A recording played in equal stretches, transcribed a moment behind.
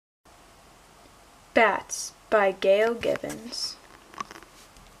Bats by Gail Gibbons.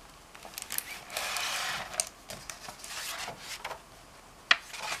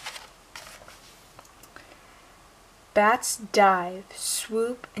 Bats dive,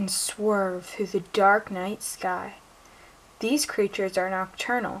 swoop, and swerve through the dark night sky. These creatures are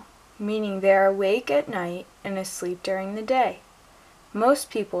nocturnal, meaning they are awake at night and asleep during the day.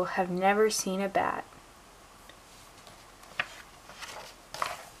 Most people have never seen a bat.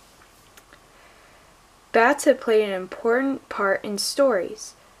 Bats have played an important part in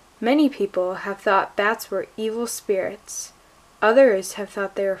stories. Many people have thought bats were evil spirits. Others have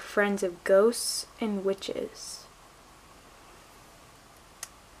thought they were friends of ghosts and witches.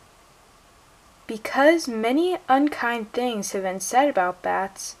 Because many unkind things have been said about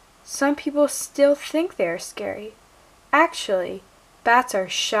bats, some people still think they are scary. Actually, bats are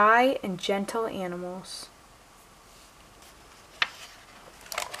shy and gentle animals.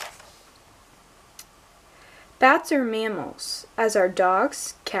 Bats are mammals, as are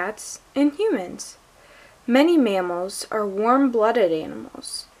dogs, cats, and humans. Many mammals are warm-blooded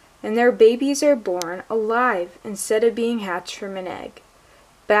animals, and their babies are born alive instead of being hatched from an egg.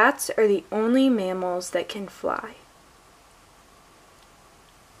 Bats are the only mammals that can fly.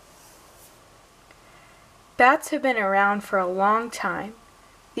 Bats have been around for a long time.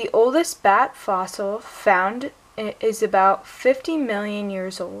 The oldest bat fossil found is about 50 million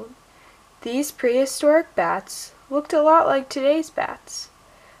years old. These prehistoric bats looked a lot like today's bats.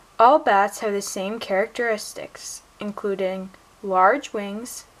 All bats have the same characteristics, including large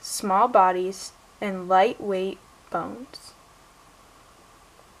wings, small bodies, and lightweight bones.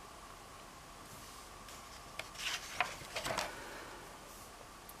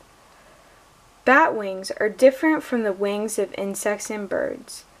 Bat wings are different from the wings of insects and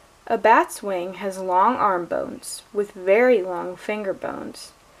birds. A bat's wing has long arm bones with very long finger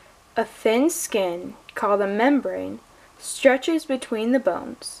bones. A thin skin, called a membrane, stretches between the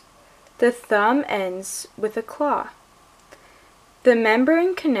bones. The thumb ends with a claw. The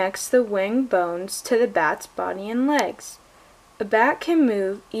membrane connects the wing bones to the bat's body and legs. A bat can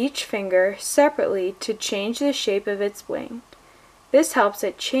move each finger separately to change the shape of its wing. This helps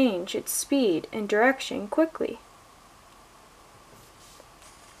it change its speed and direction quickly.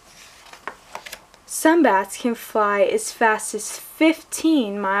 Some bats can fly as fast as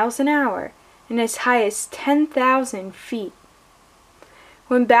 15 miles an hour and as high as 10,000 feet.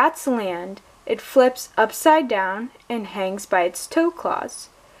 When bats land, it flips upside down and hangs by its toe claws.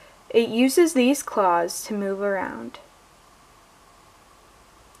 It uses these claws to move around.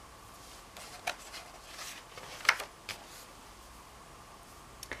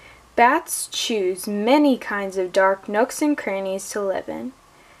 Bats choose many kinds of dark nooks and crannies to live in.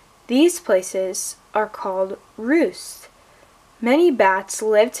 These places are called roosts. Many bats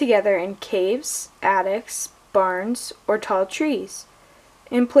live together in caves, attics, barns, or tall trees.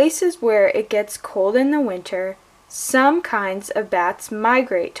 In places where it gets cold in the winter, some kinds of bats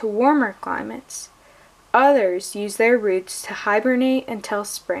migrate to warmer climates. Others use their roots to hibernate until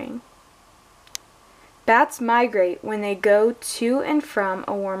spring. Bats migrate when they go to and from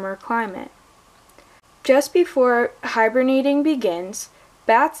a warmer climate. Just before hibernating begins,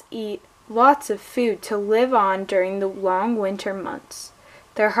 bats eat lots of food to live on during the long winter months.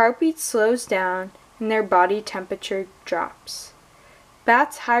 Their heartbeat slows down and their body temperature drops.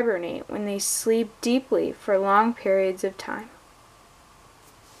 Bats hibernate when they sleep deeply for long periods of time.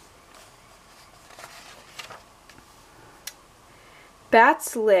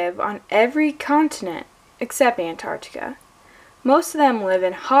 Bats live on every continent except Antarctica. Most of them live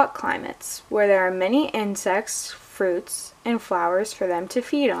in hot climates where there are many insects, fruits, and flowers for them to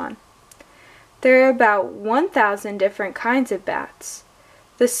feed on. There are about 1,000 different kinds of bats.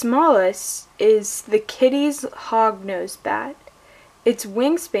 The smallest is the Kitti's hognose bat. Its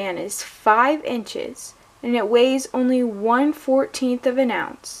wingspan is 5 inches and it weighs only 1/14 of an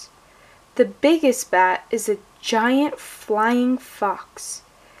ounce. The biggest bat is a giant flying fox.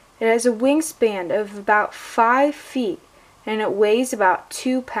 It has a wingspan of about 5 feet and it weighs about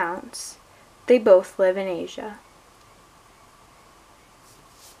 2 pounds. They both live in Asia.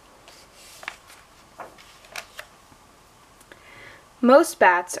 Most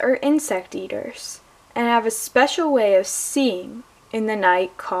bats are insect eaters and have a special way of seeing in the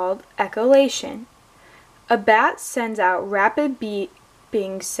night called echolution. A bat sends out rapid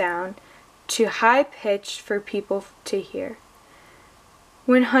beeping sound too high-pitched for people to hear.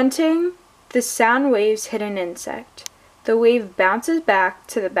 When hunting, the sound waves hit an insect. The wave bounces back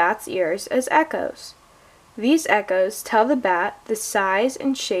to the bat's ears as echoes. These echoes tell the bat the size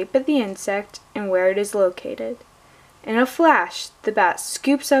and shape of the insect and where it is located. In a flash, the bat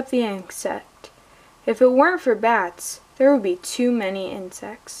scoops up the insect If it weren't for bats, there would be too many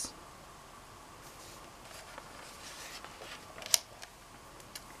insects.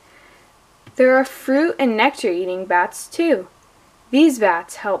 There are fruit and nectar-eating bats too. These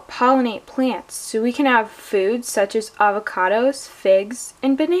bats help pollinate plants so we can have foods such as avocados, figs,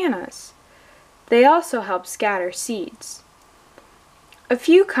 and bananas. They also help scatter seeds. A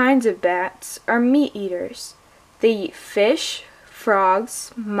few kinds of bats are meat eaters. They eat fish,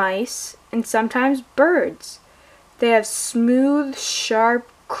 frogs, mice, and sometimes birds. They have smooth, sharp,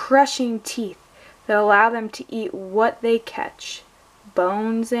 crushing teeth that allow them to eat what they catch,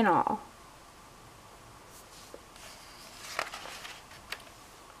 bones and all.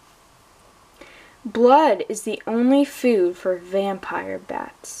 Blood is the only food for vampire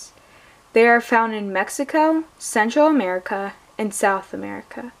bats. They are found in Mexico, Central America, and South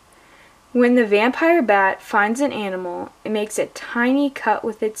America. When the vampire bat finds an animal, it makes a tiny cut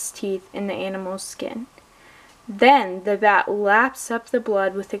with its teeth in the animal's skin. Then the bat laps up the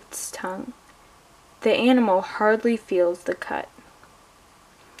blood with its tongue. The animal hardly feels the cut.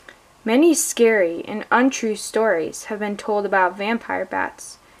 Many scary and untrue stories have been told about vampire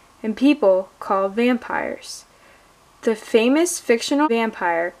bats, and people called vampires. The famous fictional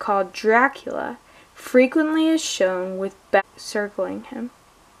vampire called Dracula frequently is shown with bats circling him.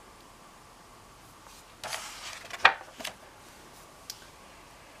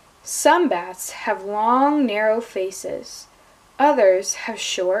 Some bats have long, narrow faces. Others have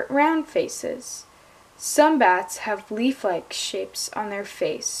short, round faces. Some bats have leaf-like shapes on their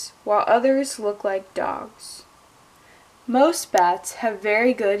face, while others look like dogs. Most bats have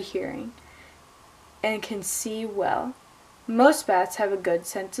very good hearing and can see well. Most bats have a good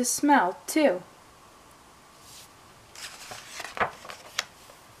sense of smell, too.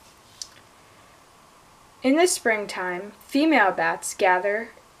 In the springtime, female bats gather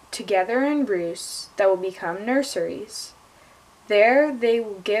together in roosts that will become nurseries. There they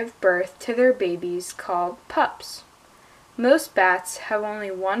will give birth to their babies called pups. Most bats have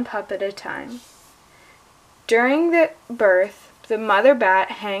only one pup at a time. During the birth, the mother bat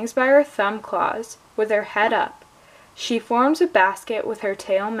hangs by her thumb claws with her head up. She forms a basket with her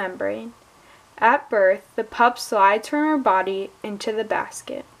tail membrane. At birth, the pup slides from her body into the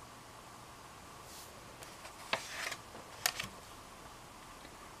basket.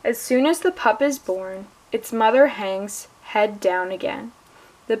 As soon as the pup is born, its mother hangs head down again.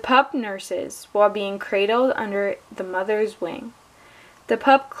 The pup nurses while being cradled under the mother's wing. The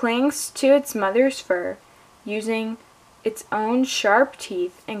pup clings to its mother's fur, using its own sharp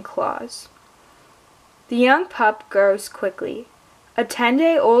teeth and claws. The young pup grows quickly. A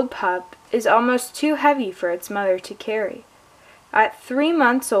 10-day-old pup is almost too heavy for its mother to carry. At 3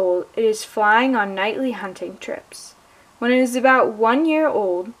 months old, it is flying on nightly hunting trips. When it is about 1 year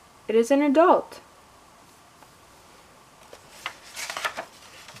old, it is an adult.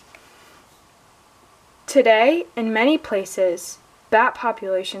 Today, in many places, bat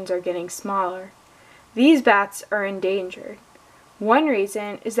populations are getting smaller. These bats are endangered. One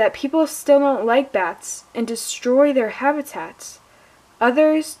reason is that people still don't like bats and destroy their habitats.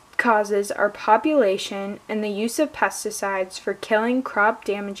 Other causes are population and the use of pesticides for killing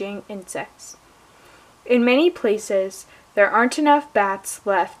crop-damaging insects. In many places, there aren't enough bats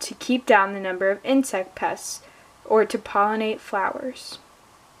left to keep down the number of insect pests or to pollinate flowers.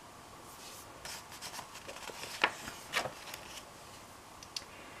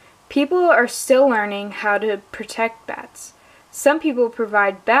 People are still learning how to protect bats. Some people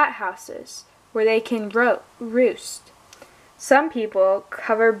provide bat houses where they can roost. Some people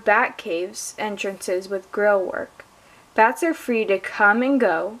cover bat caves entrances with grill work. Bats are free to come and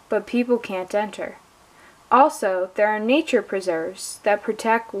go, but people can't enter. Also, there are nature preserves that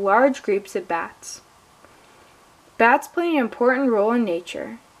protect large groups of bats. Bats play an important role in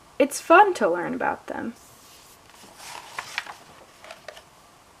nature. It's fun to learn about them.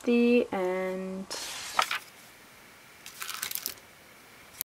 The end.